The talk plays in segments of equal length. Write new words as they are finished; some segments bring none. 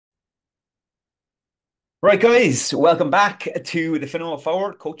Right, guys, welcome back to the Finoma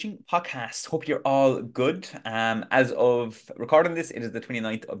Forward Coaching Podcast. Hope you're all good. As of recording this, it is the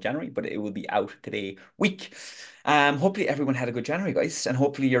 29th of January, but it will be out today week. Hopefully everyone had a good January, guys, and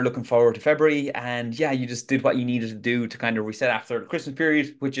hopefully you're looking forward to February. And yeah, you just did what you needed to do to kind of reset after the Christmas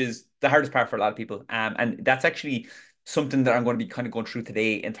period, which is the hardest part for a lot of people. And that's actually something that I'm going to be kind of going through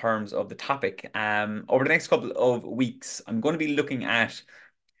today in terms of the topic. Over the next couple of weeks, I'm going to be looking at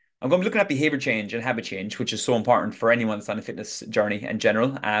behavior change and habit change, which is so important for anyone that's on a fitness journey in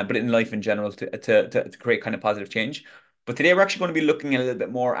general, but in life in general to create kind of positive change. But today we're actually going to be looking a little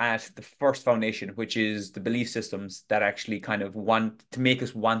bit more at the first foundation, which is the belief systems that actually kind of want to make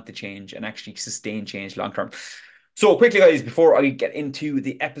us want to change and actually sustain change long term. So quickly, guys, before I get into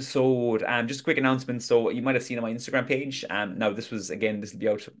the episode, just a quick announcement. So you might have seen on my Instagram page. Now this will be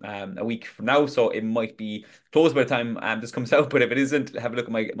out a week from now, so it might be closed by the time this comes out. But if it isn't, have a look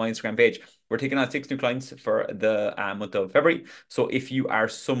at my Instagram page. We're taking on 6 new clients for the month of February. So if you are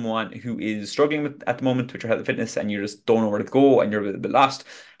someone who is struggling with at the moment with your health and fitness, and you just don't know where to go and you're a little bit lost,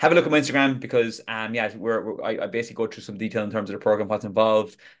 have a look at my Instagram because yeah, I basically go through some detail in terms of the program, what's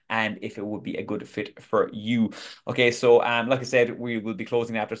involved, and if it would be a good fit for you. Okay, so like I said, we will be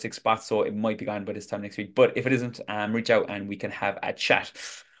closing after 6 spots, so it might be gone by this time next week. But if it isn't, reach out and we can have a chat.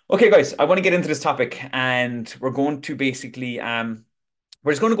 Okay, guys, I want to get into this topic, and we're going to basically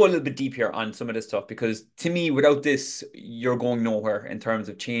we're just going to go a little bit deep here on some of this stuff because to me, without this, you're going nowhere in terms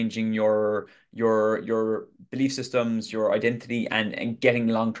of changing your belief systems, your identity, and getting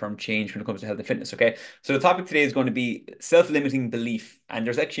long-term change when it comes to health and fitness. Okay, so the topic today is going to be self-limiting belief, and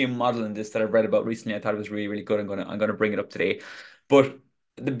there's actually a model in this that I've read about recently. I thought it was really, really good. I'm gonna bring it up today, but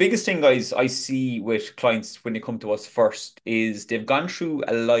the biggest thing, guys, I see with clients when they come to us first is they've gone through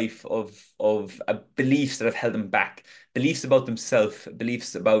a life of beliefs that have held them back, beliefs about themselves,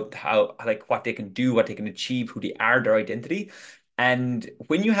 beliefs about how, like, what they can do, what they can achieve, who they are, their identity. And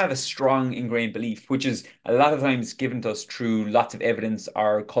when you have a strong ingrained belief, which is a lot of times given to us through lots of evidence,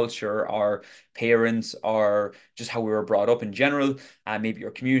 our culture, our parents, or just how we were brought up in general, maybe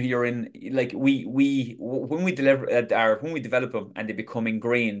your community you're in, like we when we deliver or when we develop them and they become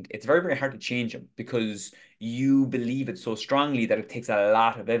ingrained, it's very, very hard to change them because you believe it so strongly that it takes a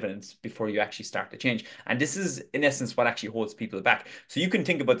lot of evidence before you actually start to change. And this is, in essence, what actually holds people back. So you can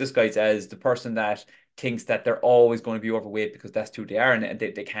think about this, guys, as the person that thinks that they're always going to be overweight because that's who they are and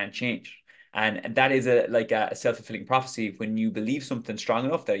they can't change. And that is a self-fulfilling prophecy when you believe something strong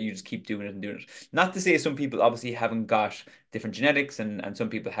enough that you just keep doing it and doing it. Not to say some people obviously haven't got different genetics and some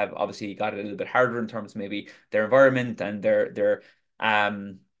people have obviously got it a little bit harder in terms of maybe their environment and their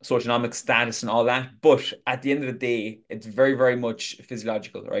socioeconomic status and all that. But at the end of the day, it's very, very much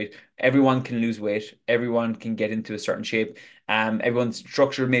physiological, right? Everyone can lose weight, everyone can get into a certain shape. Everyone's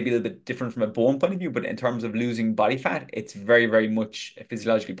structure may be a little bit different from a bone point of view, but in terms of losing body fat, it's very, very much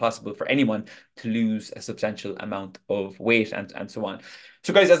physiologically possible for anyone to lose a substantial amount of weight and so on.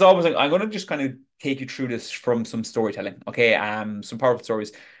 So, guys, as always, I'm going to just kind of take you through this from some storytelling, okay? Some powerful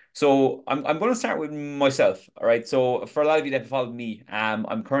stories. So I'm going to start with myself. All right. So for a lot of you that have followed me,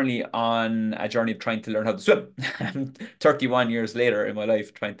 I'm currently on a journey of trying to learn how to swim. I'm 31 years later in my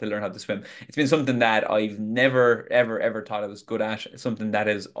life trying to learn how to swim. It's been something that I've never, ever, ever thought I was good at. It's something that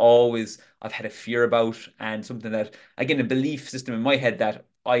is always I've had a fear about, and something that, again, a belief system in my head that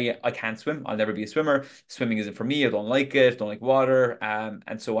I can't swim. I'll never be a swimmer. Swimming isn't for me. I don't like it. Don't like water.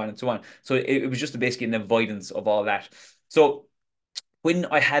 And so on and so on. So it was just basically an avoidance of all that. So when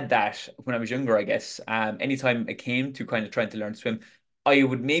I had that when I was younger, I guess, anytime it came to kind of trying to learn to swim, I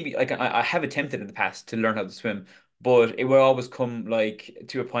would maybe like I have attempted in the past to learn how to swim, but it would always come like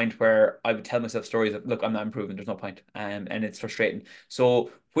to a point where I would tell myself stories of, look, I'm not improving, there's no point, and it's frustrating. So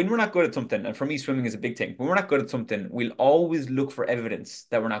when we're not good at something, and for me, swimming is a big thing. When we're not good at something, we'll always look for evidence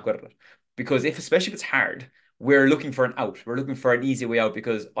that we're not good at it, because if, especially if it's hard, we're looking for an out. We're looking for an easy way out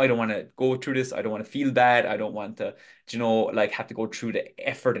because I don't want to go through this. I don't want to feel bad. I don't want to, like, have to go through the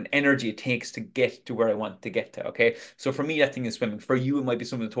effort and energy it takes to get to where I want to get to. Okay. So for me, that thing is swimming. For you, it might be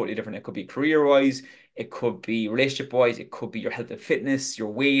something totally different. It could be career wise, it could be relationship wise, it could be your health and fitness, your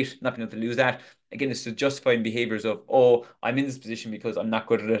weight, not being able to lose that. Again, it's the justifying behaviors of, oh, I'm in this position because I'm not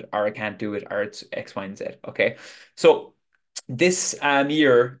good at it, or I can't do it, or it's X, Y, and Z. Okay. So this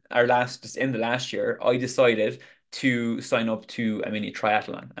year, or last just in the last year, I decided to sign up to a mini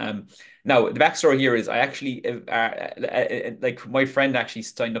triathlon. Now the backstory here is I actually like my friend actually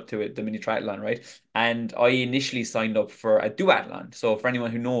signed up to it, the mini triathlon, right? And I initially signed up for a duathlon. So for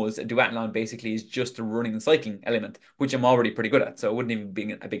anyone who knows, a duathlon basically is just the running and cycling element, which I'm already pretty good at. So it wouldn't even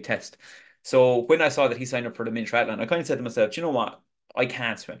be a big test. So when I saw that he signed up for the mini triathlon, I kind of said to myself, "Do you know what? I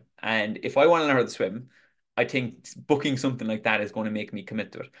can't swim, and if I want to learn how to swim, I think booking something like that is going to make me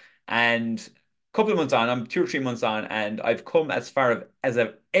commit to it. And a couple of months on, I'm 2 or 3 months on, and I've come as far as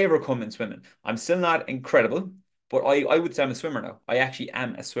I've ever come in swimming. I'm still not incredible, but I would say I'm a swimmer now. I actually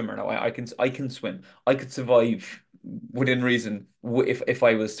am a swimmer now. I can swim. I could survive within reason. If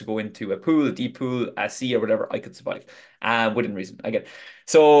I was to go into a pool, a deep pool, a sea, or whatever, I could survive. Within reason. Again,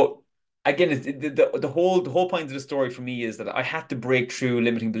 so again, the whole point of the story for me is that I had to break through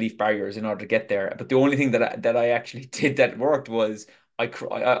limiting belief barriers in order to get there. But the only thing that I actually did that worked was I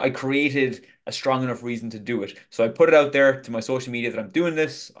created a strong enough reason to do it. So I put it out there to my social media that I'm doing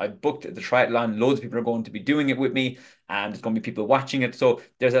this. I booked the triathlon. Loads of people are going to be doing it with me, and there's going to be people watching it. So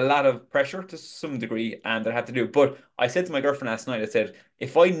there's a lot of pressure to some degree, and that I have to do. But I said to my girlfriend last night, I said,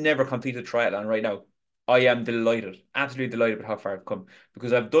 if I never complete a triathlon right now, I am delighted, absolutely delighted with how far I've come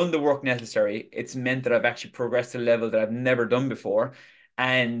because I've done the work necessary. It's meant that I've actually progressed to a level that I've never done before.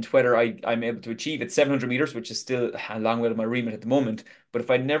 And whether I'm able to achieve it 700 meters, which is still a long way to my remit at the moment, but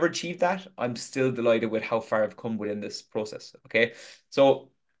if I never achieve that, I'm still delighted with how far I've come within this process. Okay. So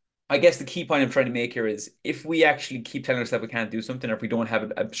I guess the key point I'm trying to make here is if we actually keep telling ourselves we can't do something, or if we don't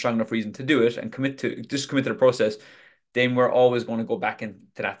have a strong enough reason to do it and commit to the process, then we're always going to go back into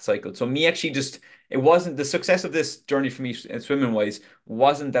that cycle. So me actually just it wasn't the success of this journey for me swimming wise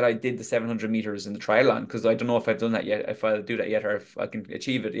wasn't that I did the 700 meters in the triathlon because I don't know if I've done that yet, if I'll do that yet, or if I can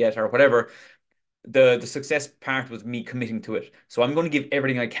achieve it yet, or whatever. The success part was me committing to it. So I'm going to give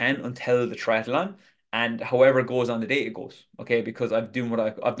everything I can until the triathlon, and however it goes on the day, it goes. Okay, because I've done what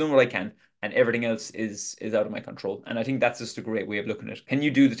I can, and everything else is out of my control. And I think that's just a great way of looking at it. Can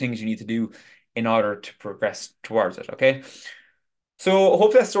you do the things you need to do in order to progress towards it? Okay. So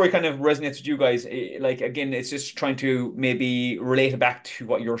hopefully that story kind of resonates with you guys. Like again, it's just trying to maybe relate it back to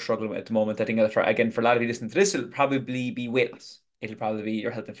what you're struggling with at the moment. I think again for a lot of you listening to this, it'll probably be weight loss. It'll probably be your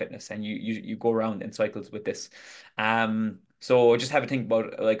health and fitness, and you go around in cycles with this. So just have a think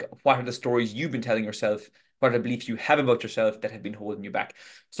about like what are the stories you've been telling yourself, what are the beliefs you have about yourself that have been holding you back.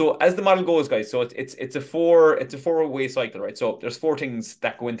 So as the model goes, guys, so it's a four-way cycle, right? So there's four things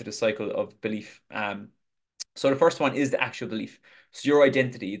that go into the cycle of belief. So the first one is the actual belief. So your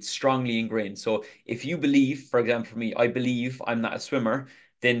identity, it's strongly ingrained. So if you believe, for example, for me, I believe I'm not a swimmer,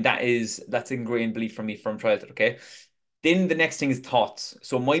 then that's ingrained belief for me from childhood. Okay. Then the next thing is thoughts.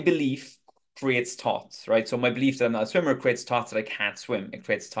 So my belief creates thoughts, right? So my belief that I'm not a swimmer creates thoughts that I can't swim. It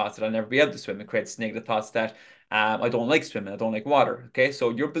creates thoughts that I'll never be able to swim. It creates negative thoughts that I don't like swimming. I don't like water. Okay.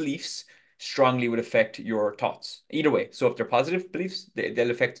 So your beliefs strongly would affect your thoughts either way. So if they're positive beliefs,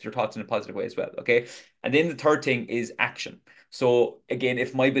 they'll affect your thoughts in a positive way as well. Okay. And then the third thing is action. So again,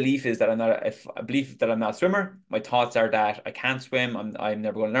 if my belief is that if I believe that I'm not a swimmer, my thoughts are that I can't swim, I'm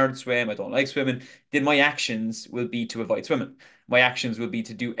never going to learn to swim, I don't like swimming, then my actions will be to avoid swimming. My actions will be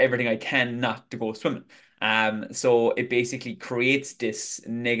to do everything I can not to go swimming. So it basically creates this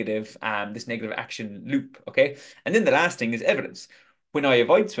negative action loop. Okay. And then the last thing is evidence. When I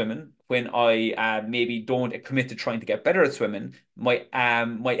avoid swimming, when I maybe don't commit to trying to get better at swimming, my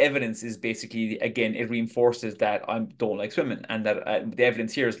evidence is basically again it reinforces that I don't like swimming, and that the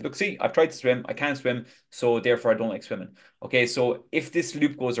evidence here is look, see, I've tried to swim, I can't swim, so therefore I don't like swimming. Okay, so if this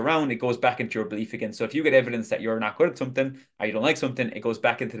loop goes around, it goes back into your belief again. So if you get evidence that you're not good at something or you don't like something, it goes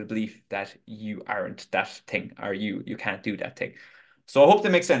back into the belief that you aren't that thing, or you can't do that thing. So I hope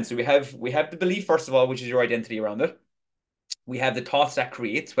that makes sense. So we have the belief first of all, which is your identity around it. We have the thoughts that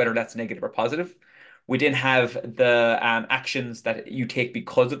creates, whether that's negative or positive. We then have the actions that you take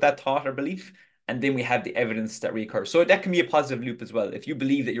because of that thought or belief. And then we have the evidence that reoccurs. So that can be a positive loop as well. If you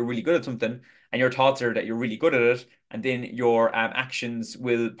believe that you're really good at something and your thoughts are that you're really good at it, and then your actions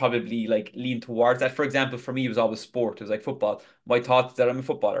will probably like lean towards that. For example, for me, it was always sport. It was like football. My thoughts that I'm a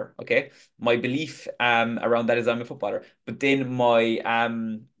footballer. Okay. My belief around that is I'm a footballer. But then my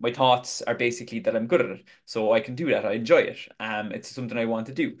thoughts are basically that I'm good at it. So I can do that. I enjoy it. It's something I want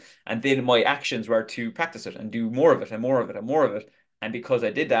to do. And then my actions were to practice it and do more of it and more of it and more of it. And because I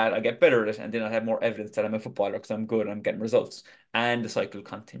did that, I get better at it. And then I have more evidence that I'm a footballer because I'm good and I'm getting results. And the cycle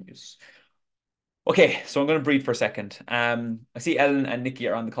continues. Okay, so I'm going to breathe for a second. I see Ellen and Nikki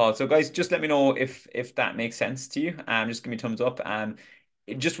are on the call. So guys, just let me know if that makes sense to you. Just give me a thumbs up.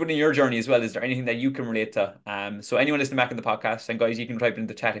 Just within your journey as well, is there anything that you can relate to? So anyone listening back in the podcast, and guys, you can type it in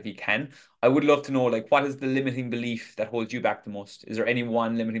the chat if you can. I would love to know, like, what is the limiting belief that holds you back the most? Is there any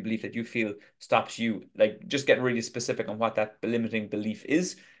one limiting belief that you feel stops you? Like, just get really specific on what that limiting belief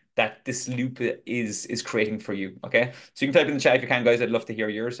is that this loop is creating for you. Okay, so you can type in the chat if you can, guys. I'd love to hear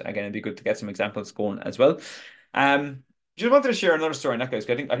yours. Again, it'd be good to get some examples going as well. Just wanted to share another story, not guys.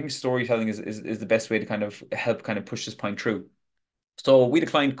 I think storytelling is the best way to kind of help kind of push this point through. So we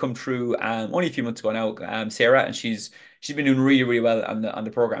declined come through only a few months ago now, Sarah, and she's been doing really, really well on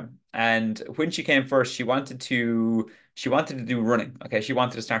the program. And when she came first, she wanted to do running. Okay, she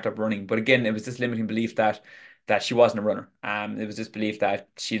wanted to start up running, but again, it was this limiting belief that she wasn't a runner. It was this belief that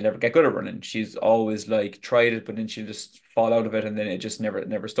she'll never get good at running. She's always like tried it, but then she'll just fall out of it, and then it just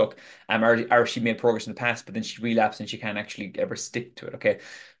never stuck. Or she made progress in the past, but then she relapsed and she can't actually ever stick to it. Okay,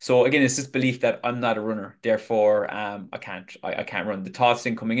 so again, it's this belief that I'm not a runner, therefore I can't run. The thoughts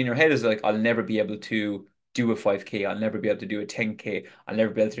thing coming in your head is like I'll never be able to do a 5K, I'll never be able to do a 10K, I'll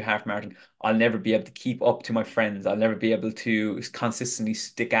never be able to do half marathon, I'll never be able to keep up to my friends, I'll never be able to consistently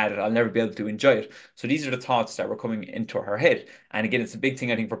stick at it, I'll never be able to enjoy it. So these are the thoughts that were coming into her head. And again, it's a big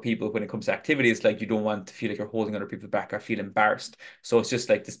thing I think for people when it comes to activities, like you don't want to feel like you're holding other people back or feel embarrassed. So it's just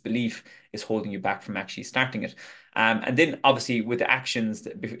like this belief is holding you back from actually starting it. And then obviously with the actions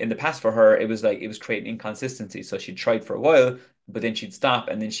in the past for her, it was like it was creating inconsistency. So she tried for a while, but then she'd stop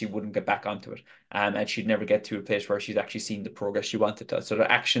and then she wouldn't get back onto it. And she'd never get to a place where she's actually seen the progress she wanted to. So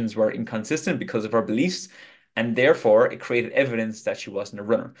the actions were inconsistent because of her beliefs. And therefore, it created evidence that she wasn't a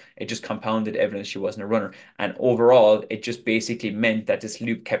runner. It just compounded evidence she wasn't a runner. And overall, it just basically meant that this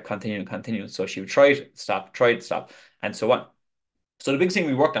loop kept continuing and continuing. So she would try it, stop, and so on. So the big thing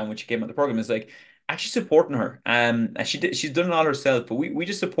we worked on when she came on the program is like actually supporting her. And she's done it all herself, but we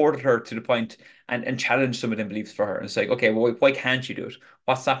just supported her to the point and challenged some of them beliefs for her. And it's like, okay, well, why can't you do it?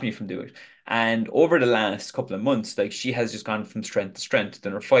 What's stopping you from doing it? And over the last couple of months, like she has just gone from strength to strength.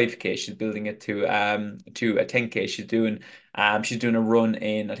 Done her 5K, she's building it to a 10K. She's doing a run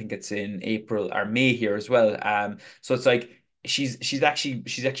in, I think it's in April or May here as well. So it's like she's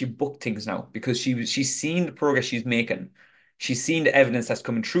actually booked things now because she's seen the progress she's making. She's seen the evidence that's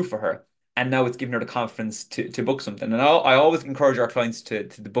coming true for her, and now it's given her the confidence to book something. And I always encourage our clients to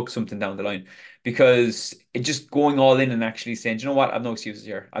book something down the line because it just going all in and actually saying, "Do you know what, I've no excuses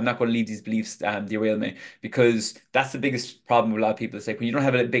here. I'm not going to leave these beliefs derail me," because that's the biggest problem with a lot of people. It's like when you don't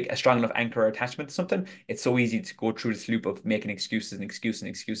have a strong enough anchor or attachment to something, it's so easy to go through this loop of making excuses and excuses and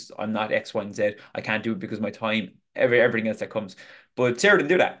excuses. I'm not X, Y, and Z. I can't do it because of my time, everything else that comes. But Sarah didn't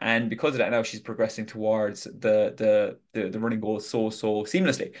do that, and because of that, now she's progressing towards the running goal so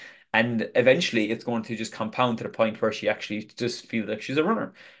seamlessly, and eventually it's going to just compound to the point where she actually just feels like she's a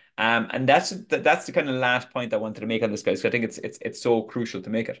runner. And that's the kind of last point I wanted to make on this, guys. 'Cause I think it's so crucial to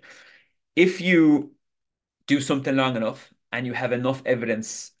make it. If you do something long enough and you have enough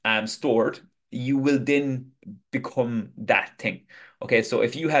evidence stored, you will then become that thing. Okay, so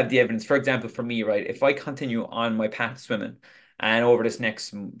if you have the evidence, for example, for me, right, if I continue on my path swimming and over this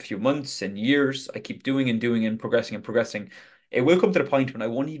next few months and years, I keep doing and doing and progressing, it will come to the point when I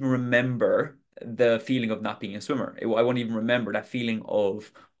won't even remember the feeling of not being a swimmer. I won't even remember that feeling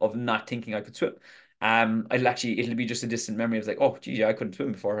of not thinking I could swim. It'll be just a distant memory of like, oh, geez, I couldn't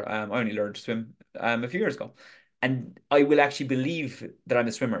swim before. I only learned to swim a few years ago. And I will actually believe that I'm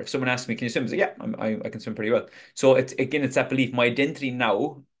a swimmer. If someone asks me, "Can you swim?" I say, "Yeah, I can swim pretty well." So it's that belief. My identity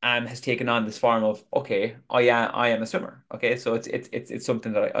now has taken on this form of okay, I am a swimmer. Okay, so it's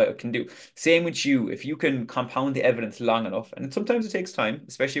something that I can do. Same with you. If you can compound the evidence long enough, and sometimes it takes time,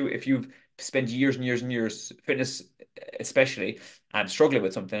 especially if you've spent years and years and years fitness, especially struggling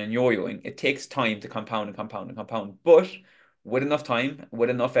with something and yo-yoing, it takes time to compound and compound and compound. But with enough time,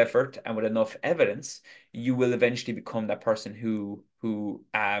 with enough effort, and with enough evidence, you will eventually become that person who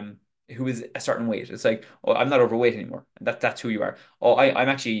is a certain weight. It's like, oh, I'm not overweight anymore. That's who you are. Oh, I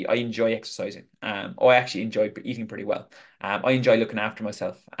enjoy exercising. Oh, I actually enjoy eating pretty well. I enjoy looking after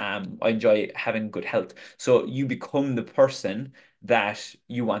myself. I enjoy having good health. So you become the person that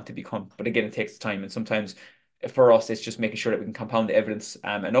you want to become. But again, it takes time, and sometimes for us, it's just making sure that we can compound the evidence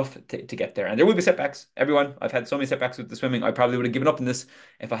enough to get there. And there will be setbacks. Everyone, I've had so many setbacks with the swimming. I probably would have given up on this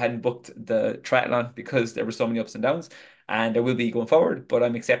if I hadn't booked the triathlon because there were so many ups and downs. And there will be going forward, but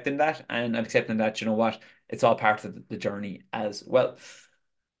I'm accepting that. And I'm accepting that, you know what, it's all part of the journey as well.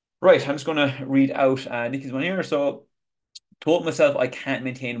 Right, I'm just going to read out Nikki's one here. So, told myself I can't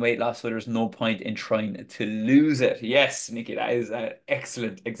maintain weight loss, so there's no point in trying to lose it. Yes, Nikki, that is an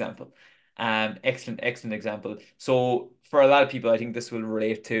excellent example. Excellent example. So for a lot of people, I think this will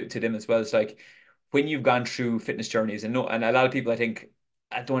relate to them as well. It's like when you've gone through fitness journeys, and no, and a lot of people, I think,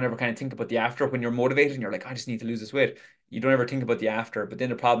 I don't ever kind of think about the after when you're motivated and you're like, I just need to lose this weight. You don't ever think about the after, but then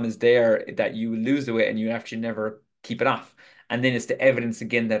the problem is there that you lose the weight and you actually never keep it off. And then it's the evidence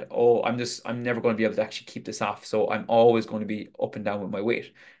again that, oh, I'm never going to be able to actually keep this off. So I'm always going to be up and down with my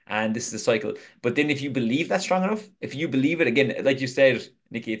weight. And this is a cycle. But then if you believe that strong enough, if you believe it again, like you said,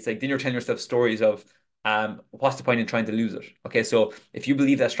 Nikki, it's like then you're telling yourself stories of what's the point in trying to lose it? Okay, so if you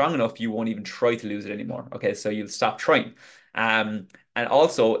believe that strong enough, you won't even try to lose it anymore. Okay, so you'll stop trying. Um, and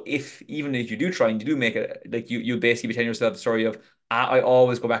also, if even if you do try and you do make it, like you basically be telling yourself the story of, I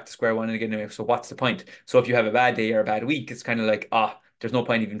always go back to square one and again anyway. So what's the point? So if you have a bad day or a bad week, it's kind of like, there's no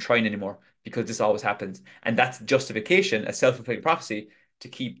point even trying anymore because this always happens. And that's justification, a self-fulfilling prophecy to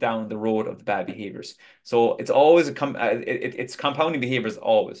keep down the road of the bad behaviors. So it's always it's compounding behaviors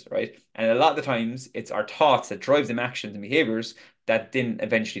always, right? And a lot of the times it's our thoughts that drives them actions and behaviors that then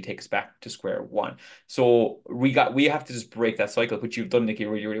eventually take us back to square one. So we have to just break that cycle, which you've done, Nikki,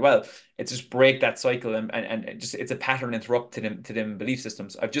 really, really well. It's just break that cycle and just it's a pattern interrupt to them belief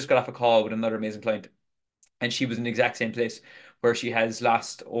systems. I've just got off a call with another amazing client, and she was in the exact same place where she has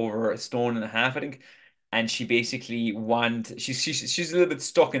lost over a stone and a half, I think. And she basically she's a little bit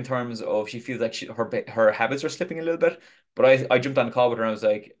stuck in terms of she feels like her habits are slipping a little bit. But I jumped on the call with her and I was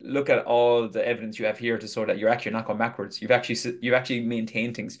like, look at all the evidence you have here to show that you're actually not going backwards. You've actually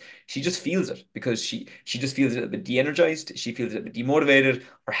maintained things. She just feels it because she just feels a little bit de-energized. She feels a little bit demotivated.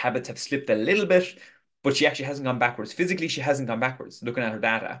 Her habits have slipped a little bit, but she actually hasn't gone backwards. Physically, she hasn't gone backwards, looking at her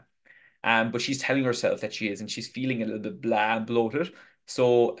data. But she's telling herself that she is, and she's feeling a little bit blah and bloated.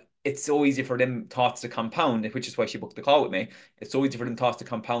 So it's so easy for them thoughts to compound, which is why she booked the call with me. It's so easy for them thoughts to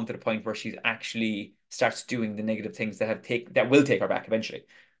compound to the point where she's actually starts doing the negative things that will take her back eventually.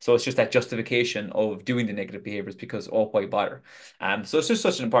 So it's just that justification of doing the negative behaviors because why bother? So it's just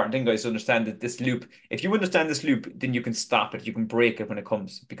such an important thing, guys, to understand that this loop. If you understand this loop, then you can stop it. You can break it when it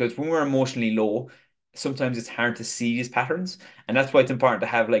comes. Because when we're emotionally low, sometimes it's hard to see these patterns. And that's why it's important to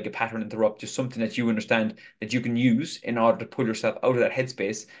have like a pattern interrupt, just something that you understand that you can use in order to pull yourself out of that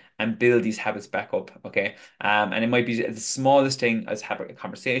headspace and build these habits back up. Okay. And it might be the smallest thing as having a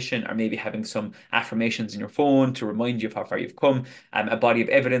conversation or maybe having some affirmations in your phone to remind you of how far you've come, a body of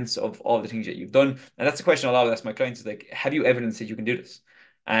evidence of all the things that you've done. And that's the question a lot of ask my clients is like, have you evidence that you can do this?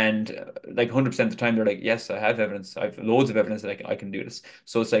 And like 100% of the time, they're like, yes, I have evidence. I have loads of evidence that I can do this.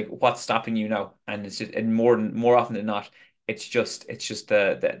 So it's like, what's stopping you now? And it's just, and more often than not, it's just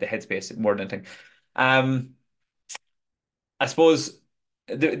the headspace more than anything. Um, I suppose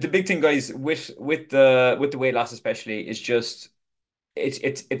the big thing, guys, with the weight loss especially is just it's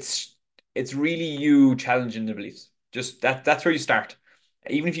it's it's it's really you challenging the beliefs. Just that's where you start.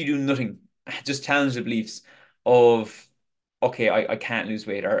 Even if you do nothing, just challenge the beliefs of okay, I can't lose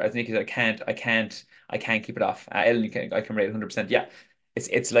weight, or as Nick said, I can't keep it off. Ellen, I can rate 100%. Yeah.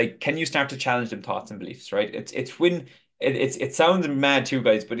 It's like, can you start to challenge them thoughts and beliefs, right? It's when it sounds mad too,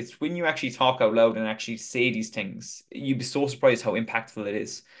 guys, but it's when you actually talk out loud and actually say these things, you'd be so surprised how impactful it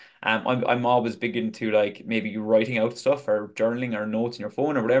is. I'm always big into like maybe writing out stuff or journaling or notes in your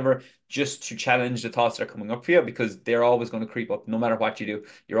phone or whatever, just to challenge the thoughts that are coming up for you because they're always going to creep up no matter what you do.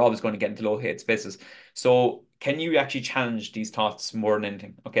 You're always going to get into low head spaces. So can you actually challenge these thoughts more than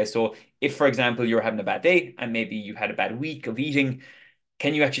anything? Okay, so if for example you're having a bad day and maybe you've had a bad week of eating,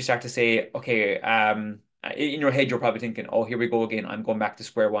 can you actually start to say, okay, in your head, you're probably thinking, oh, here we go again. I'm going back to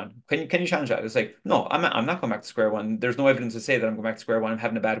square one. Can you challenge that? It's like, no, I'm not going back to square one. There's no evidence to say that I'm going back to square one. I'm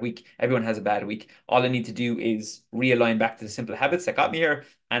having a bad week. Everyone has a bad week. All I need to do is realign back to the simple habits that got me here,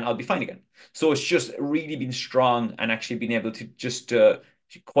 and I'll be fine again. So it's just really being strong and actually being able to just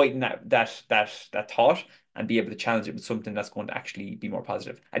quieten that thought and be able to challenge it with something that's going to actually be more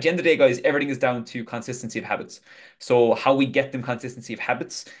positive. At the end of the day, guys, everything is down to consistency of habits. So how we get them consistency of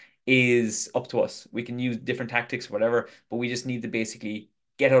habits is up to us. We can use different tactics, whatever, but we just need to basically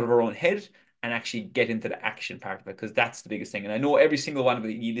get out of our own head and actually get into the action part of it because that's the biggest thing. And I know every single one of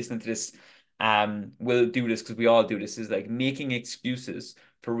you listening to this will do this because we all do this, is like making excuses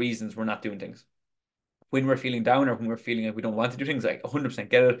for reasons we're not doing things when we're feeling down or when we're feeling like we don't want to do things. Like 100%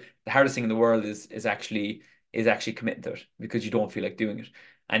 get it. The hardest thing in the world is actually committing to it because you don't feel like doing it.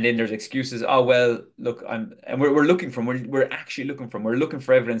 And then there's excuses. Oh well, look, and we're looking from we're actually looking from we're looking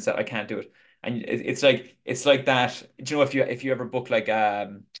for evidence that I can't do it. And it's like that. Do you know if you ever book like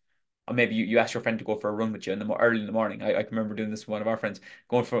or maybe you ask your friend to go for a run with you in early in the morning. I can remember doing this with one of our friends,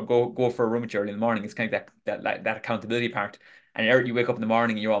 go for a run with you early in the morning. It's kind of that accountability part. And you wake up in the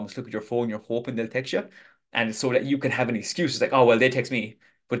morning and you almost look at your phone, you're hoping they'll text you. And so that you can have an excuse. It's like, oh well, they text me.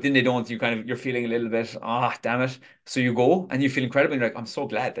 But then they don't, you're feeling a little bit, damn it. So you go and you feel incredible. And you're like, I'm so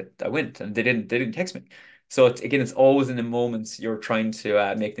glad that I went and they didn't text me. So it's always in the moments you're trying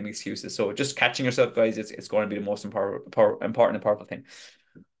to make them excuses. So just catching yourself, guys, it's going to be the most important and powerful thing.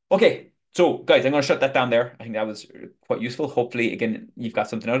 Okay, so guys, I'm going to shut that down there. I think that was quite useful. Hopefully, again, you've got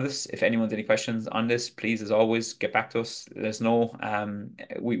something out of this. If anyone's any questions on this, please, as always, get back to us. Let us know.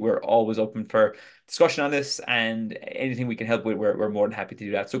 We're always open for discussion on this and anything we can help with, we're more than happy to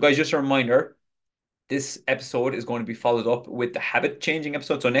do that. So, guys, just a reminder, this episode is going to be followed up with the habit changing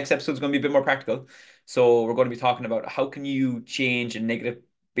episode. So next episode is going to be a bit more practical. So we're going to be talking about how can you change a negative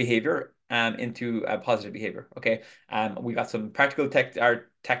behavior into a positive behavior. Okay. We got some practical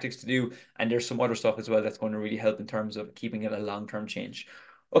tactics to do, and there's some other stuff as well that's going to really help in terms of keeping it a long-term change.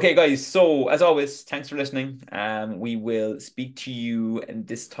 Okay, guys. So as always, thanks for listening. We will speak to you in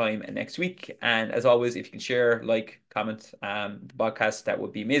this time next week. And as always, if you can share, like, comment, the podcast, that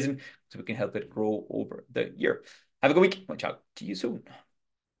would be amazing so we can help it grow over the year. Have a good week. I'll chat to you soon.